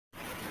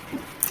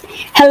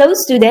Hello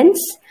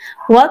students!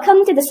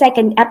 Welcome to the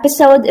second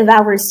episode of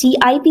our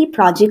CIP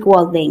project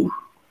Welding.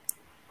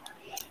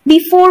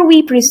 Before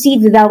we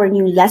proceed with our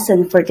new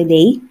lesson for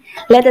today,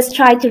 let us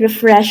try to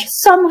refresh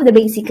some of the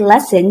basic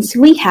lessons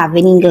we have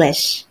in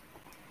English.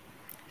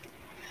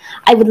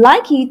 I would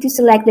like you to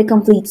select the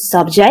complete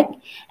subject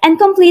and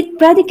complete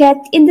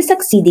predicate in the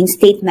succeeding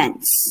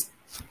statements.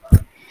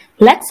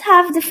 Let's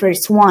have the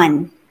first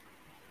one.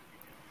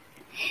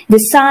 The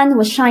sun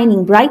was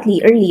shining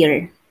brightly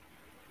earlier.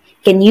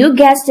 Can you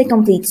guess the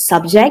complete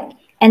subject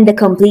and the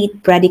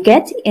complete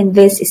predicate in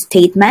this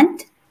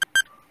statement?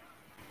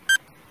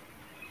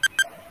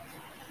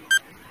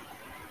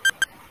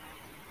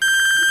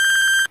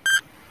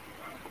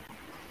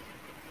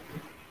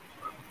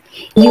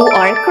 You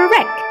are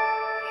correct.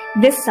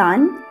 The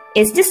sun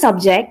is the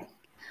subject,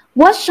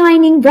 was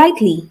shining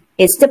brightly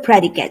is the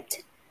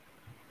predicate.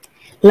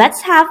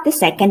 Let's have the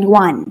second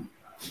one.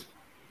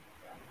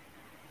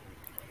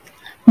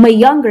 My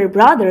younger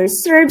brother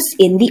serves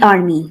in the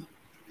army.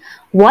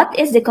 What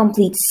is the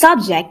complete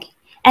subject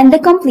and the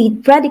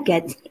complete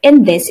predicate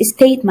in this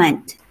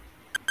statement?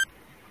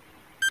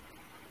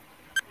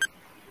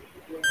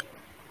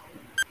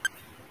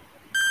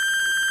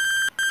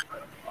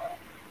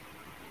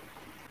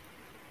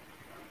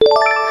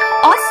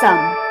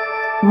 Awesome!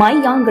 My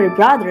younger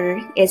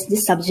brother is the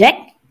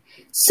subject.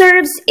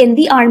 Serves in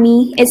the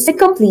army is the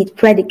complete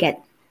predicate.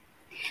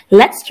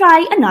 Let's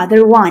try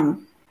another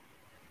one.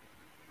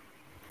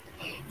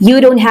 You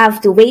don't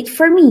have to wait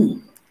for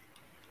me.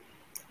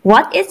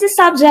 What is the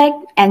subject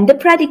and the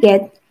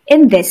predicate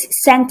in this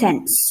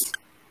sentence?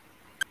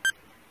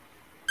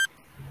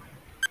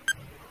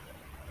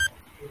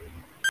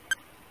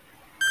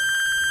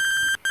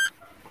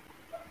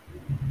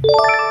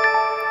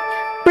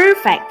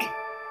 Perfect.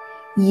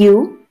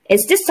 You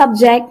is the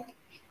subject.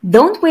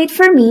 Don't wait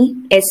for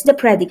me is the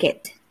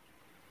predicate.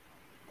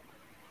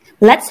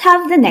 Let's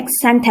have the next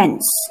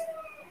sentence.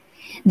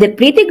 The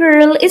pretty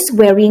girl is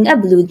wearing a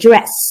blue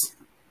dress.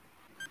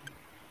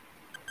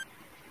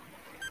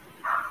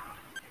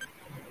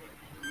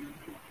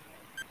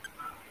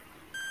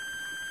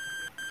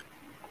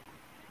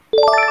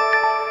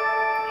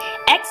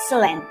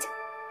 Excellent!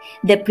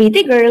 The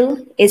pretty girl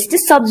is the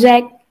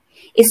subject,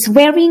 is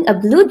wearing a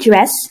blue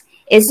dress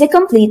is the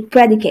complete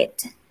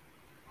predicate.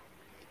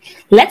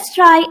 Let's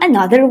try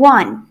another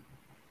one.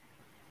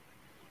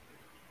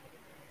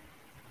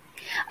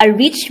 A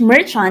rich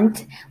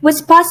merchant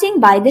was passing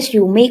by the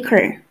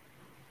shoemaker.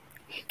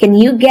 Can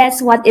you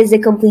guess what is the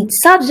complete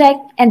subject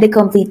and the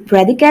complete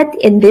predicate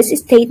in this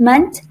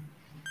statement?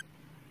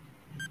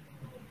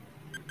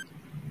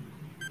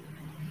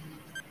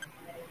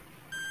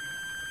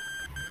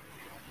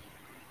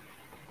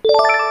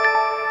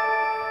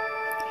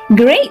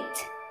 Great!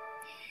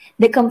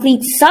 The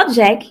complete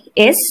subject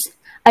is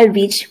a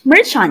rich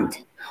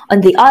merchant.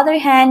 On the other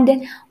hand,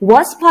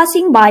 was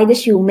passing by the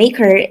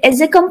shoemaker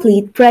is a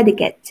complete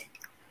predicate.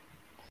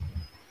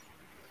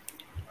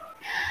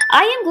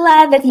 I am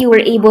glad that you were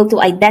able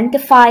to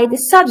identify the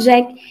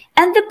subject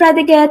and the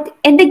predicate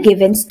in the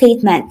given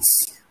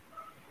statements.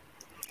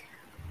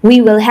 We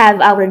will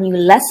have our new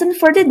lesson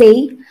for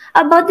today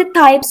about the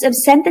types of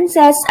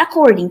sentences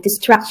according to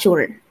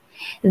structure.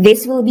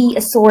 This will be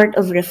a sort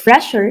of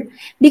refresher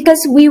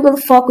because we will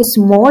focus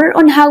more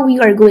on how we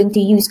are going to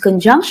use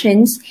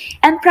conjunctions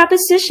and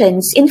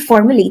prepositions in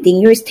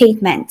formulating your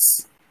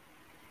statements.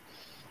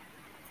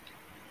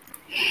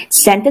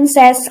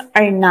 Sentences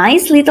are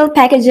nice little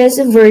packages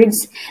of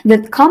words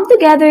that come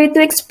together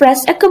to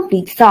express a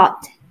complete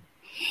thought.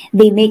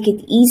 They make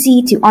it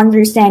easy to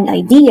understand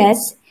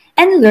ideas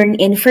and learn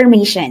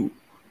information.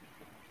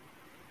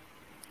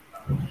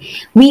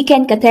 We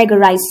can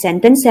categorize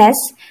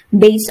sentences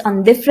based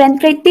on different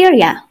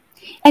criteria,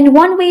 and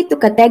one way to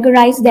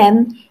categorize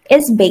them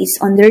is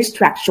based on their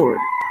structure.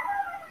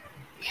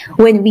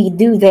 When we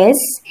do this,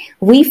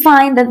 we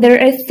find that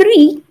there are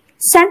three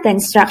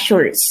sentence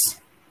structures.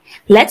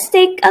 Let's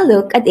take a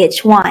look at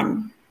each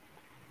one.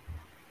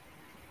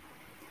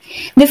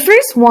 The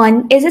first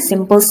one is a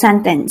simple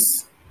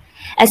sentence.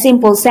 A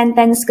simple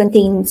sentence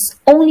contains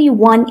only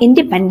one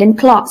independent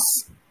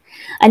clause.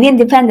 An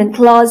independent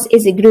clause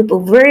is a group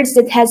of words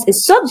that has a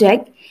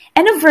subject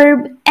and a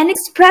verb and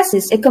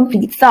expresses a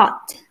complete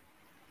thought.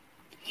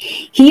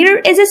 Here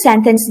is a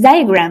sentence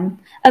diagram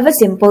of a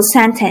simple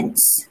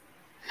sentence.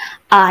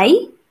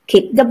 I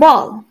kicked the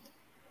ball.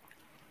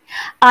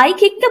 I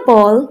kicked the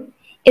ball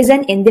is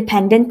an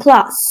independent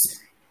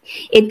clause.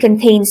 It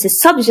contains the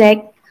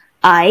subject,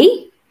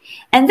 I,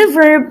 and the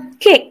verb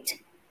kicked,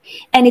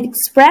 and it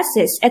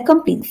expresses a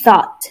complete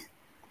thought.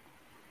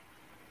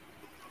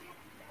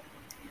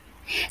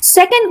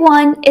 Second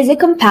one is a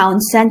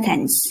compound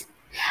sentence.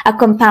 A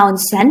compound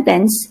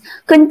sentence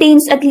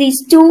contains at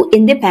least two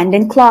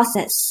independent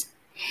clauses.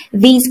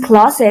 These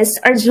clauses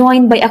are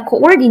joined by a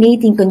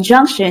coordinating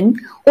conjunction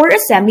or a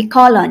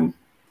semicolon.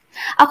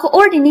 A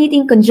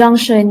coordinating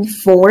conjunction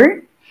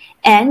for,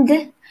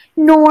 and,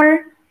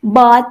 nor,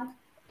 but,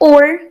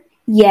 or,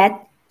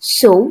 yet,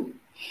 so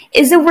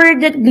is a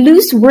word that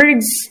glues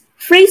words,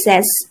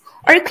 phrases,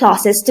 or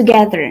clauses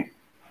together.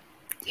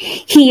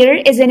 Here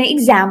is an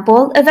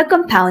example of a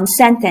compound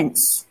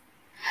sentence.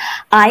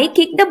 I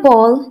kicked the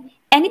ball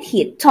and it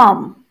hit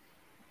Tom.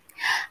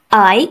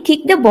 I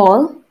kicked the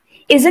ball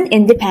is an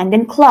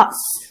independent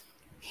clause.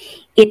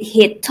 It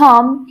hit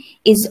Tom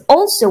is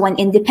also an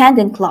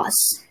independent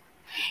clause.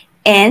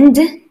 And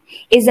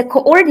is a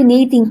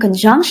coordinating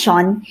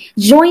conjunction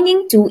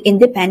joining two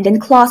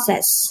independent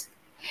clauses.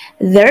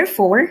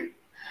 Therefore,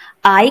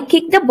 I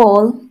kicked the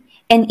ball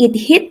and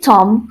it hit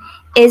Tom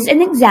is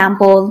an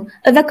example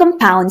of a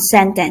compound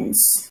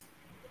sentence.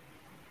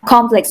 A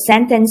complex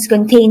sentence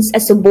contains a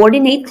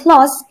subordinate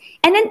clause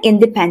and an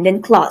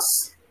independent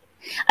clause.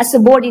 A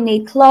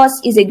subordinate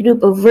clause is a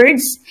group of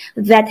words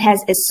that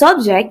has a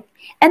subject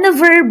and a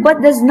verb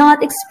but does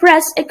not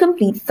express a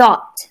complete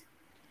thought.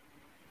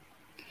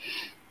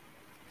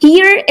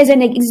 Here is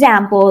an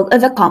example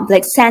of a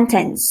complex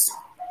sentence.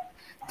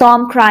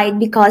 Tom cried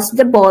because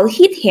the ball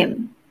hit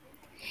him.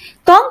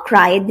 Tom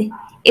cried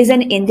is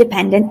an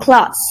independent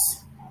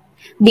clause.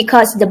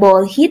 Because the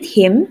ball hit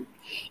him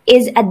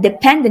is a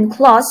dependent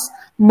clause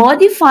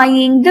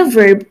modifying the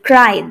verb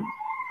cried.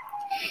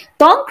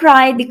 Tom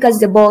cried because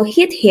the ball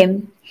hit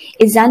him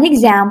is an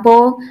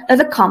example of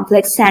a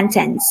complex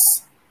sentence.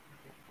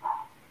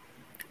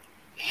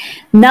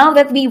 Now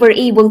that we were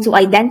able to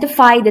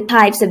identify the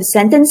types of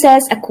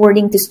sentences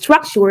according to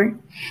structure,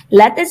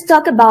 let us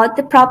talk about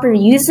the proper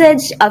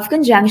usage of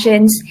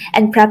conjunctions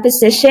and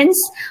prepositions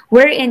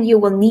wherein you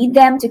will need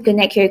them to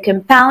connect your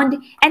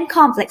compound and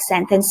complex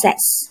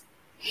sentences.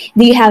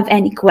 Do you have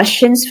any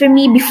questions for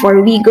me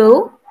before we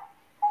go?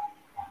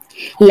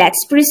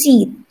 Let's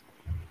proceed.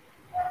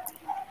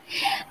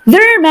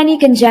 There are many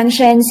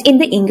conjunctions in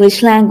the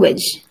English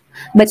language,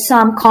 but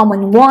some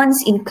common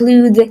ones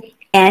include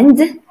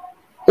and,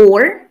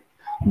 or,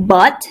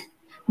 but,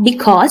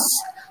 because,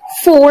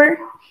 for,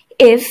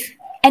 if,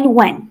 and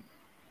when.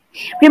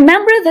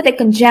 Remember that a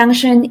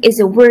conjunction is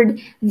a word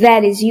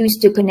that is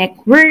used to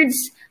connect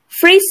words,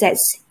 phrases,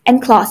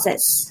 and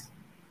clauses.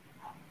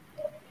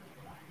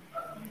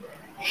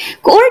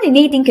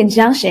 Coordinating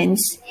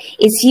conjunctions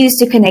is used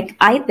to connect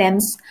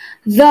items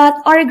that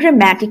are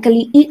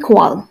grammatically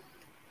equal,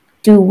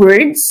 two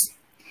words,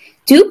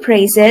 two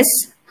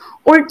phrases,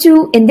 or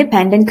two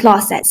independent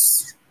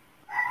clauses.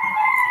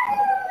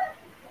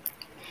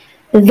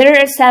 There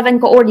are 7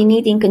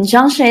 coordinating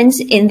conjunctions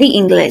in the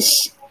English,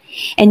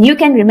 and you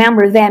can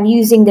remember them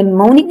using the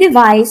mnemonic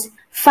device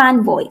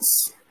fan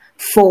voice: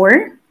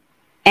 for,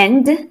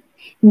 and,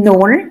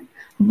 nor,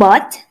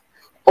 but,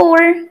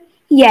 or,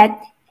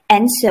 yet,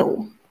 and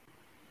so.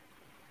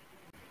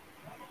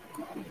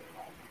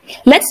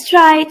 Let's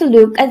try to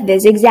look at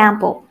this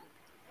example.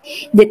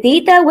 The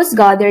data was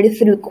gathered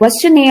through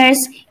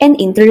questionnaires and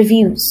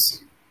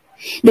interviews.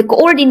 The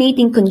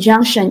coordinating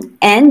conjunction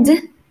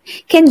and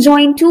can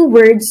join two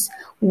words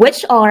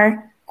which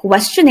are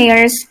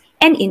questionnaires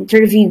and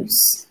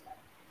interviews.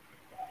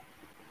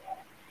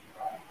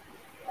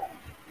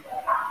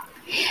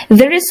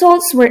 The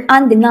results were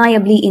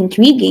undeniably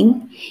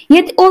intriguing,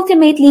 yet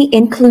ultimately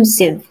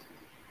inclusive.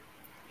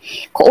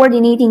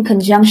 Coordinating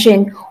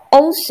conjunction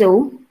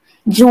also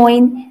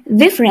join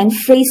different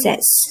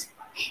phrases.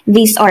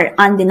 These are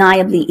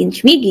undeniably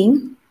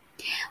intriguing,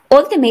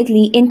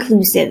 ultimately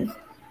inclusive.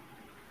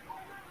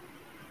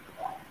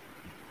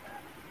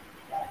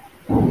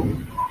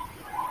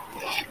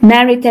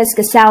 Marites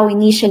Casao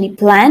initially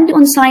planned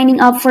on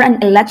signing up for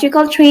an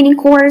electrical training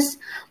course,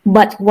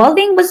 but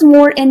welding was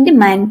more in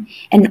demand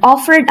and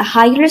offered a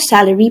higher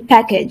salary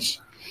package,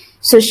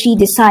 so she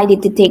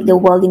decided to take the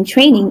welding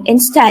training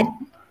instead.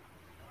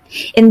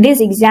 In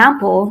this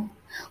example,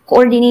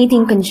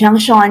 coordinating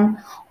conjunction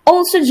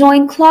also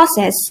join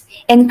clauses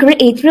and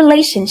create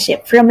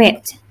relationship from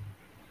it.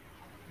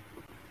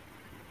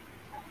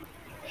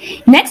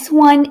 Next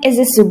one is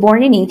a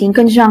subordinating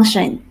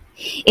conjunction.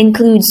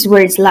 Includes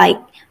words like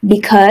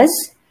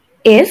because,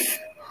 if,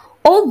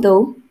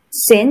 although,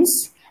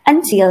 since,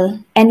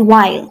 until, and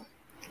while.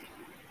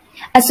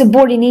 A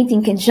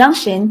subordinating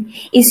conjunction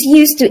is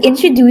used to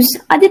introduce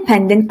a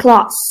dependent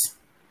clause.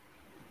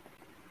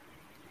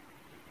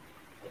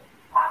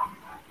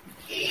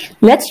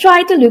 Let's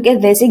try to look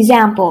at this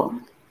example.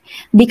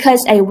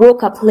 Because I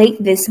woke up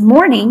late this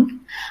morning,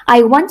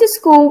 I went to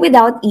school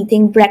without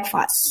eating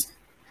breakfast.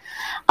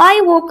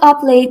 I woke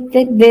up late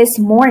this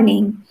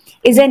morning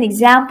is an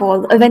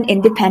example of an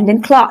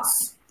independent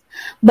clause,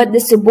 but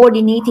the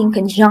subordinating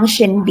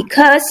conjunction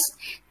because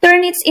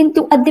turns it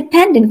into a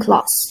dependent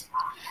clause.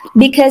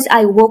 Because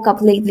I woke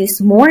up late this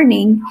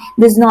morning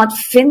does not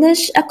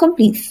finish a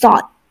complete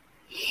thought.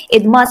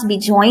 It must be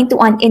joined to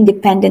an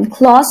independent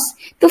clause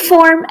to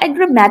form a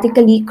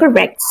grammatically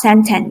correct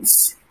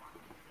sentence.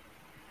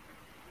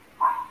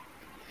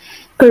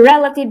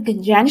 Correlative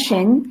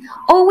conjunction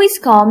always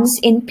comes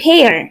in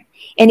pair,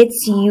 and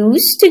it's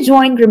used to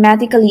join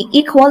grammatically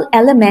equal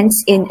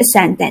elements in a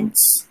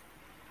sentence.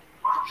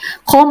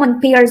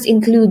 Common pairs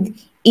include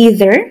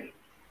either,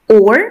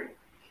 or,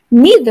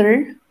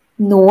 neither,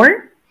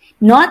 nor,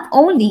 not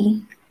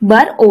only,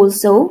 but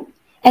also,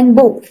 and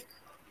both.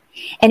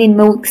 and in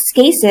most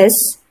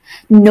cases,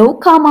 no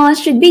comma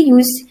should be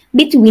used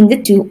between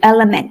the two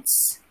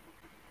elements.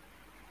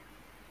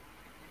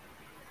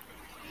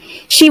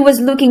 She was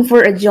looking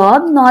for a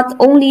job not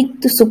only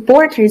to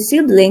support her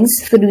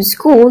siblings through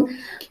school,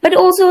 but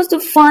also to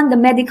fund the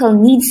medical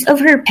needs of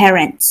her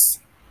parents.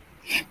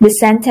 The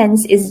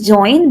sentence is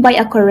joined by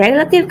a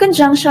correlative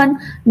conjunction,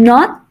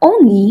 not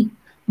only,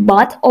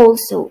 but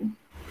also.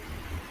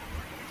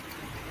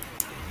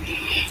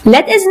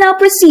 Let us now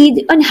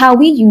proceed on how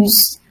we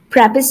use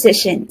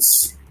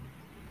prepositions.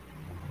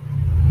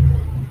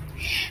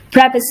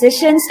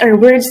 Prepositions are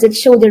words that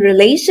show the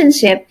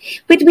relationship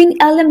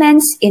between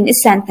elements in a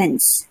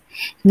sentence.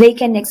 They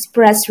can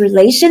express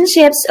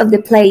relationships of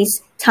the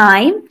place,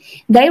 time,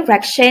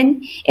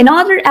 direction, and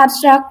other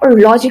abstract or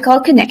logical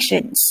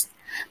connections.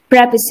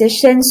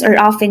 Prepositions are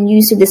often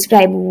used to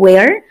describe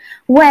where,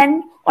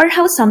 when, or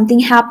how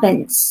something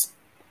happens.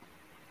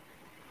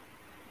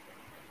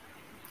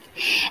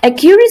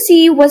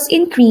 Accuracy was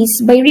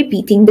increased by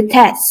repeating the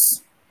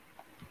test.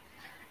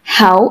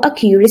 How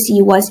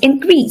accuracy was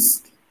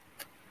increased?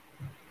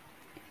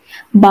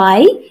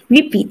 By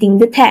repeating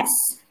the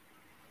test.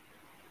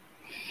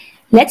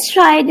 Let's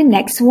try the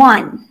next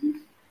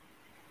one.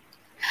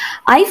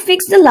 I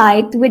fixed the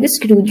light with a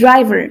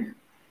screwdriver.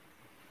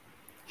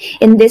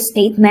 In this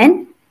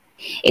statement,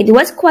 it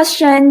was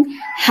questioned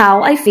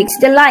how I fixed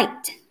the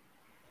light.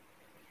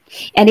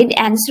 And it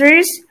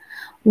answers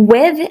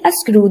with a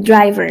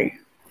screwdriver.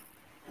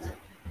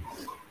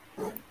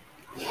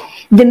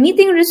 The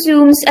meeting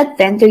resumes at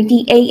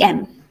 10:30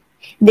 a.m.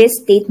 This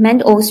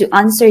statement also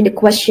answered the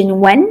question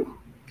when.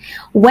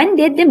 When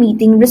did the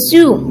meeting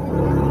resume?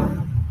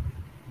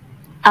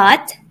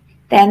 At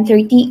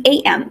 10:30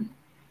 a.m.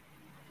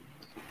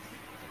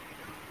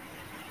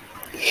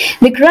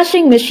 The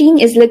crushing machine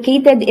is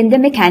located in the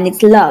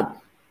mechanics lab.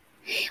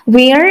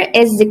 Where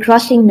is the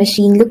crushing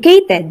machine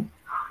located?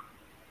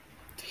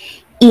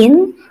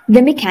 In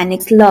the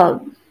mechanics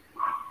lab.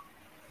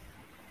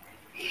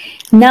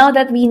 Now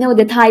that we know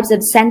the types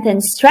of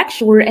sentence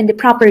structure and the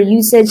proper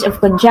usage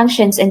of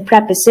conjunctions and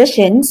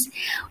prepositions,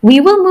 we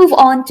will move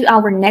on to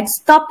our next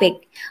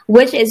topic,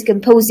 which is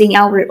composing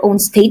our own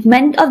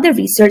statement of the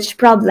research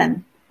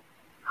problem.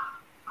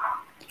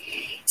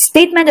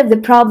 Statement of the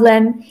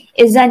problem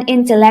is an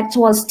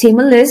intellectual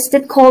stimulus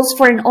that calls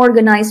for an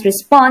organized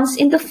response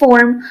in the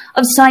form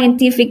of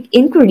scientific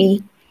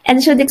inquiry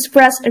and should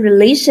express a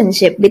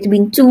relationship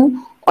between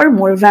two or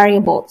more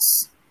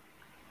variables.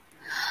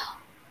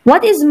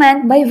 What is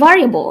meant by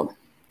variable?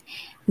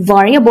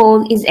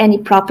 Variable is any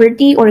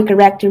property or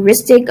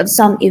characteristic of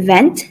some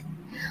event,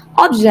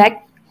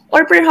 object,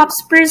 or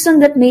perhaps person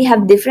that may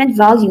have different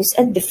values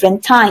at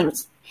different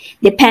times,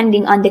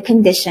 depending on the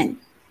condition.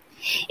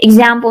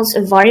 Examples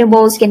of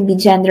variables can be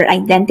gender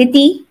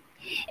identity,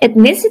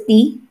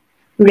 ethnicity,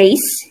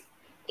 race,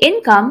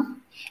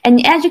 income,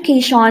 and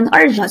education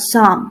are just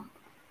some.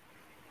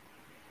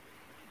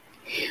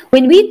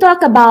 When we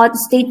talk about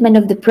statement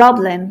of the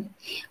problem,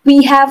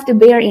 we have to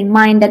bear in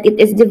mind that it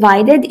is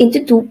divided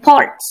into two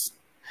parts.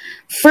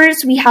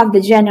 First, we have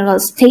the general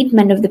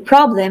statement of the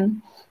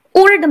problem,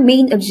 or the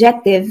main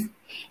objective,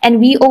 and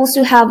we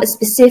also have a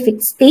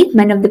specific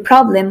statement of the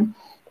problem,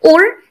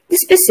 or the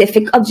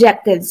specific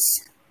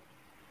objectives.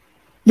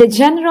 The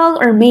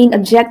general or main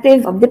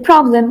objective of the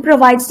problem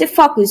provides the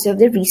focus of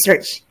the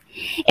research,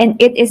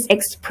 and it is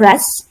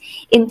expressed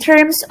in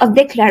terms of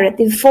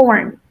declarative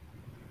form.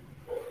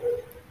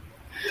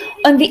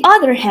 On the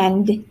other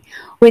hand,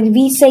 when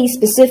we say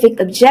specific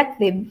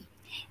objective,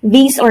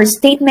 these are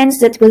statements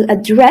that will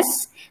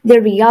address the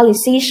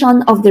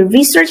realization of the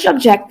research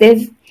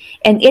objective,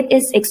 and it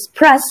is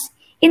expressed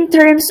in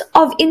terms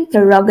of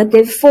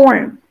interrogative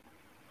form.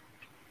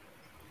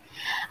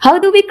 How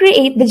do we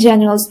create the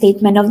general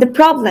statement of the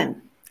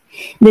problem?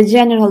 The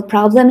general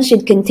problem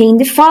should contain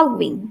the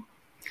following.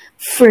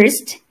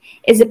 First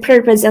is the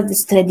purpose of the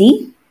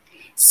study.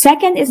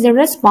 Second is the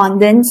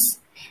respondents,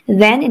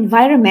 then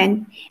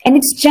environment, and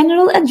its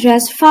general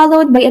address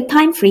followed by a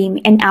time frame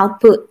and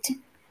output.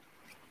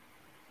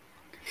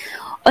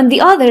 On the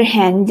other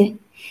hand,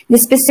 the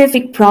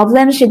specific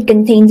problem should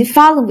contain the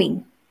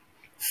following.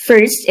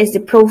 First is the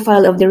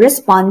profile of the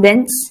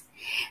respondents.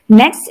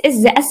 Next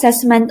is the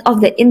assessment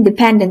of the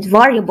independent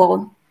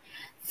variable.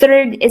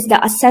 Third is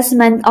the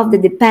assessment of the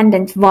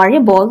dependent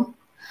variable.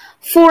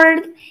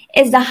 Fourth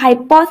is the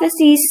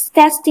hypothesis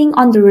testing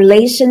on the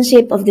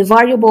relationship of the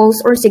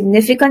variables or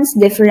significance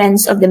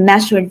difference of the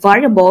measured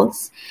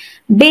variables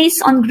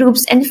based on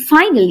groups. And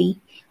finally,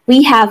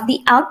 we have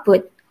the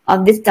output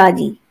of the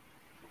study.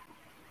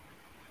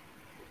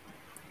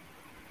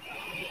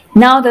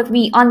 Now that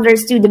we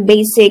understood the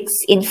basics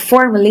in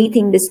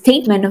formulating the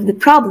statement of the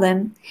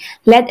problem,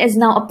 let us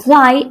now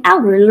apply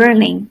our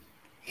learning.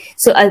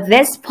 So at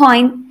this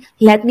point,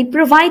 let me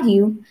provide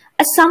you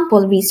a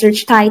sample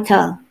research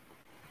title.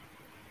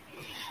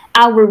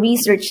 Our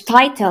research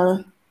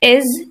title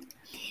is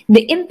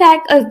The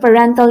Impact of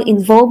Parental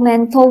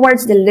Involvement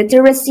Towards the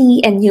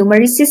Literacy and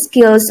Numeracy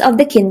Skills of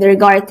the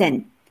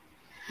Kindergarten.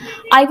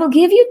 I will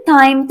give you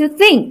time to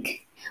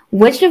think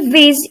Which of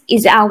these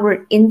is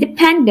our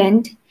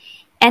independent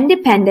and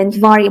dependent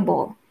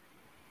variable?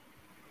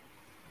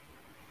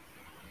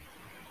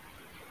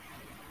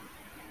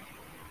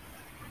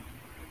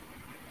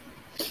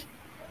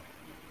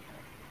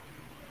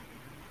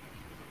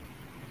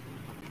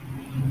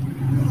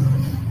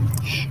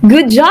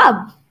 Good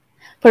job!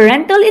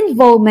 Parental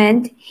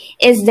involvement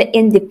is the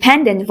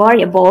independent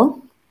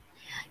variable.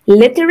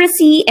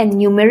 Literacy and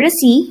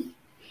numeracy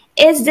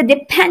is the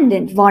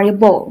dependent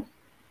variable.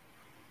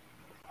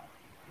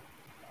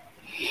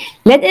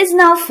 Let us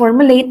now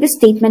formulate the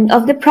statement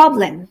of the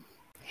problem.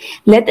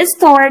 Let us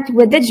start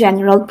with the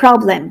general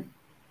problem.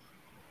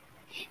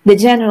 The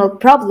general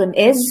problem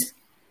is,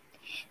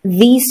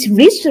 this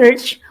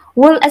research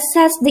will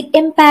assess the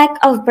impact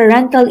of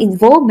parental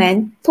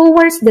involvement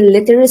towards the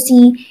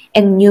literacy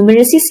and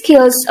numeracy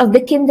skills of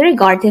the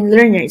kindergarten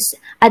learners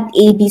at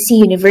ABC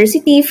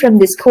University from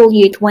the school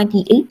year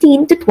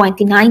 2018 to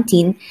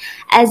 2019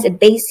 as a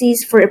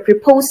basis for a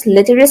proposed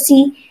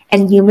literacy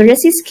and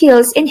numeracy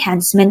skills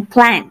enhancement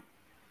plan.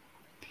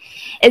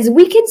 As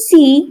we can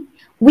see,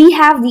 we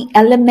have the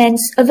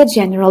elements of a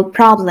general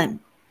problem.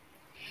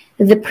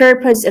 The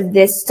purpose of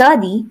this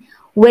study,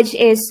 which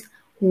is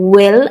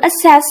will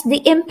assess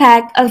the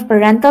impact of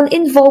parental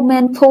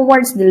involvement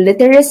towards the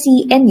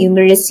literacy and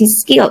numeracy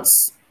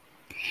skills.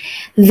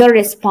 The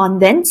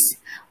respondents,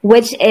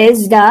 which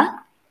is the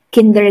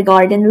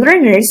kindergarten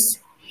learners,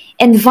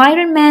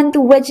 environment,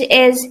 which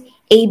is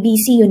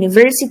ABC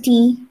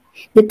University,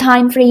 the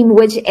time frame,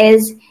 which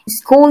is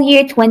school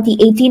year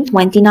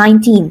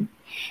 2018-2019,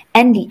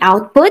 and the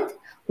output,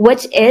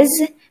 which is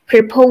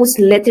proposed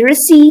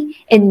literacy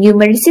and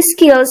numeracy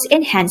skills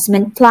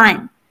enhancement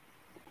plan.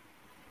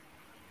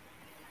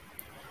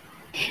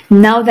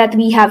 Now that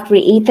we have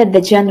created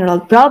the general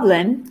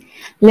problem,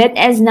 let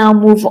us now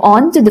move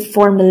on to the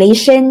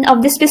formulation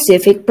of the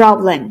specific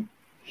problem.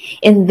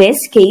 In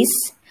this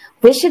case,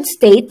 we should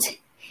state,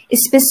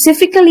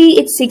 specifically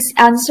it seeks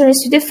answers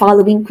to the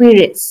following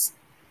queries.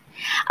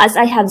 As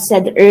I have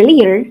said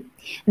earlier,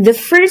 the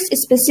first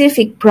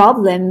specific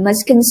problem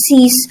must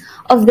consist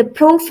of the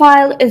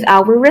profile of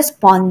our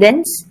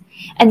respondents,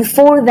 and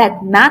for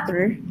that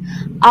matter,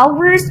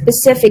 our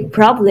specific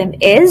problem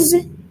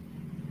is,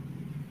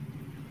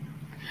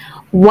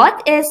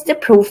 what is the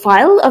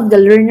profile of the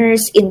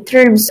learners in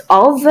terms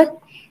of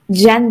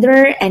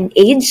gender and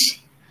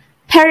age,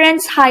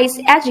 parents' highest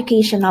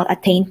educational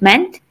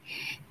attainment,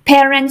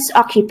 parents'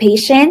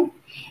 occupation,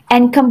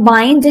 and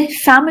combined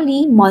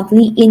family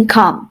monthly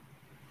income?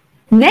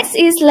 Next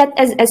is, let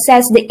us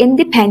assess the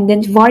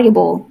independent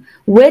variable,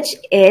 which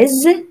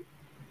is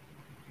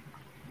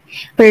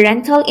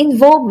parental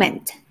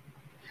involvement.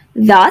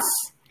 Thus,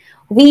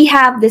 we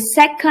have the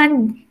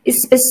second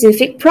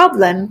specific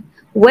problem,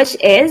 which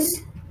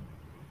is,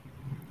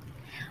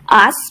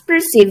 as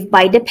perceived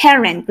by the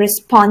parent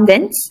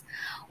respondents,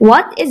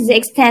 what is the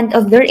extent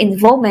of their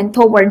involvement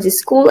towards the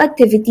school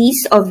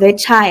activities of their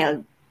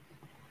child?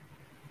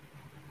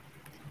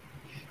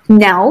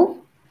 Now,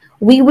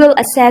 we will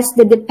assess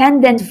the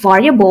dependent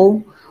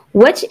variable,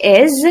 which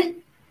is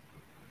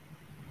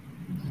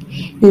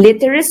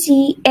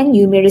literacy and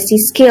numeracy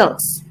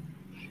skills.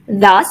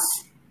 Thus,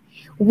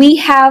 we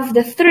have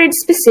the third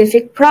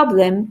specific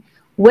problem,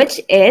 which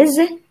is,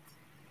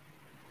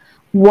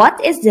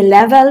 what is the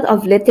level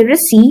of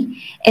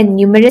literacy and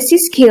numeracy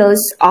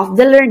skills of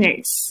the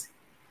learners?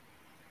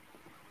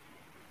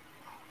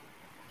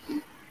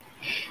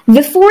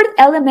 The fourth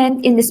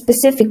element in the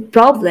specific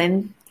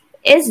problem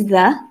is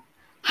the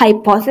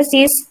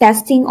hypothesis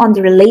testing on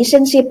the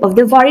relationship of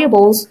the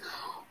variables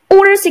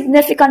or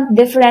significant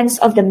difference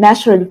of the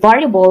measured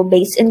variable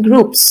based in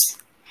groups.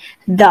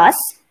 Thus,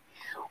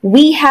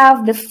 we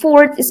have the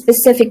fourth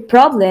specific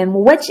problem,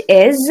 which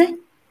is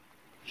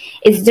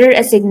there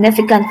a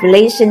significant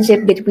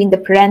relationship between the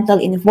parental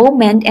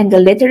involvement and the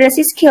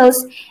literacy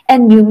skills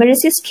and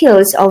numeracy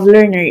skills of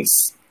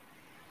learners?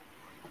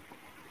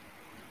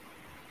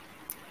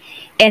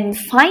 And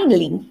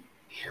finally,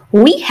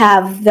 we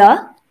have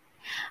the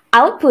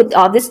output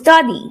of the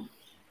study,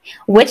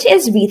 which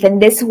is written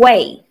this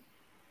way.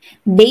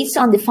 Based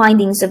on the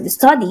findings of the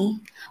study,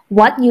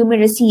 what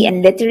numeracy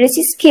and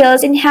literacy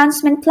skills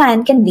enhancement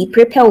plan can be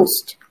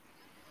proposed?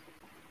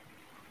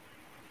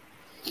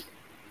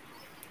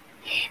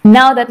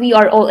 Now that we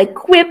are all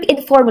equipped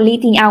in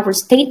formulating our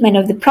statement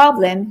of the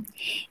problem,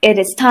 it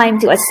is time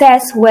to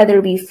assess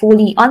whether we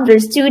fully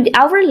understood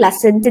our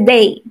lesson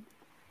today.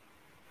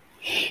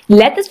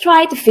 Let us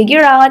try to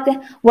figure out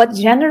what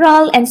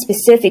general and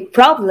specific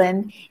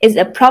problem is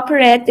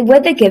appropriate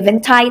with the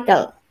given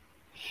title.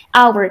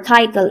 Our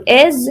title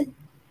is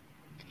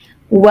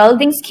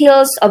Welding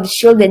Skills of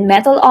Shielded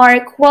Metal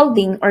Arc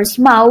Welding or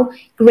SMAW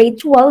Grade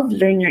 12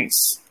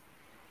 Learners.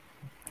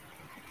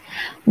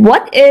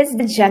 What is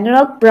the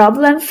general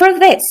problem for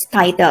this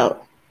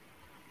title?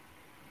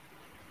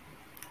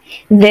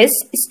 This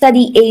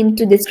study aimed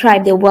to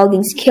describe the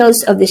welding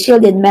skills of the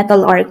shielded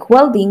metal arc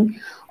welding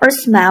or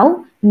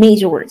SMAW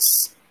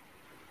majors.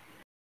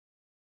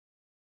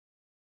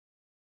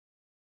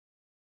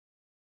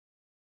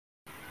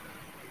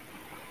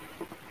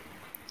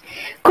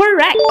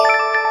 correct.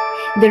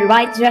 The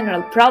right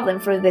general problem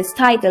for this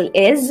title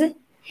is,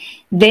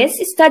 this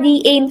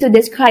study aimed to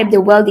describe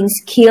the welding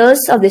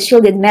skills of the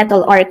shielded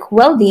metal arc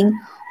welding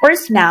or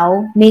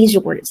SMAW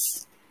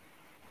majors.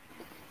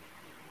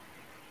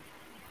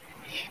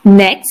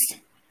 Next,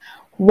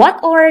 what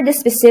are the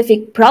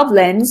specific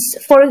problems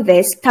for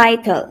this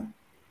title?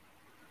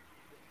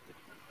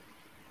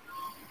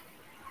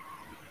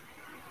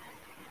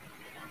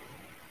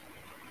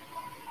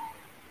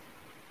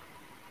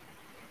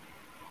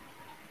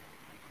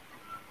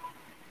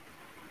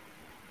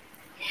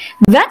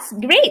 That's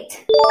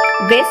great!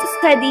 This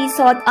study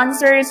sought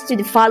answers to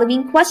the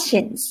following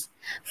questions.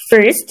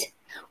 First,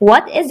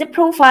 what is the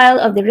profile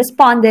of the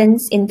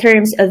respondents in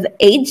terms of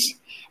age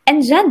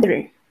and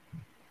gender?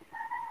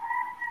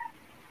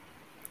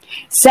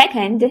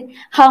 Second,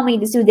 how may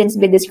the students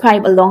be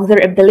described along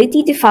their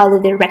ability to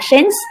follow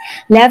directions,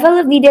 level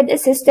of needed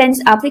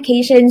assistance,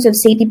 applications of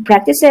safety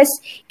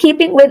practices,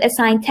 keeping with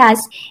assigned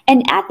tasks,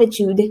 and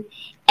attitude,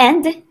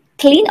 and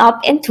clean up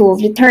and tool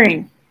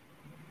return?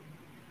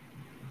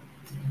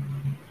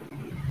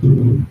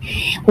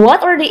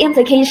 What are the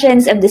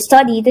implications of the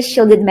study to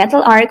shielded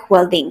metal arc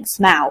welding,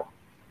 SMAW?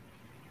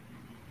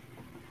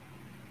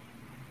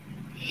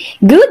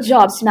 Good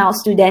job, SMAW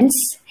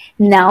students!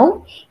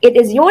 Now, it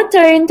is your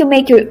turn to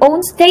make your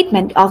own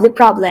statement of the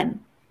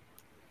problem.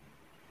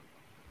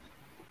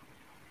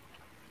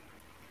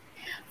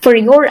 For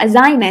your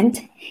assignment,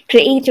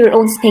 create your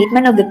own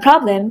statement of the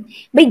problem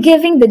by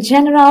giving the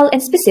general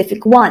and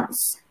specific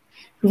ones.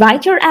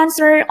 Write your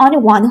answer on a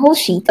one-whole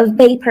sheet of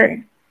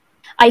paper.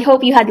 I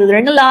hope you had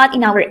learned a lot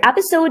in our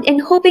episode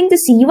and hoping to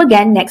see you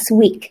again next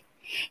week.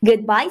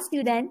 Goodbye,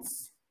 students!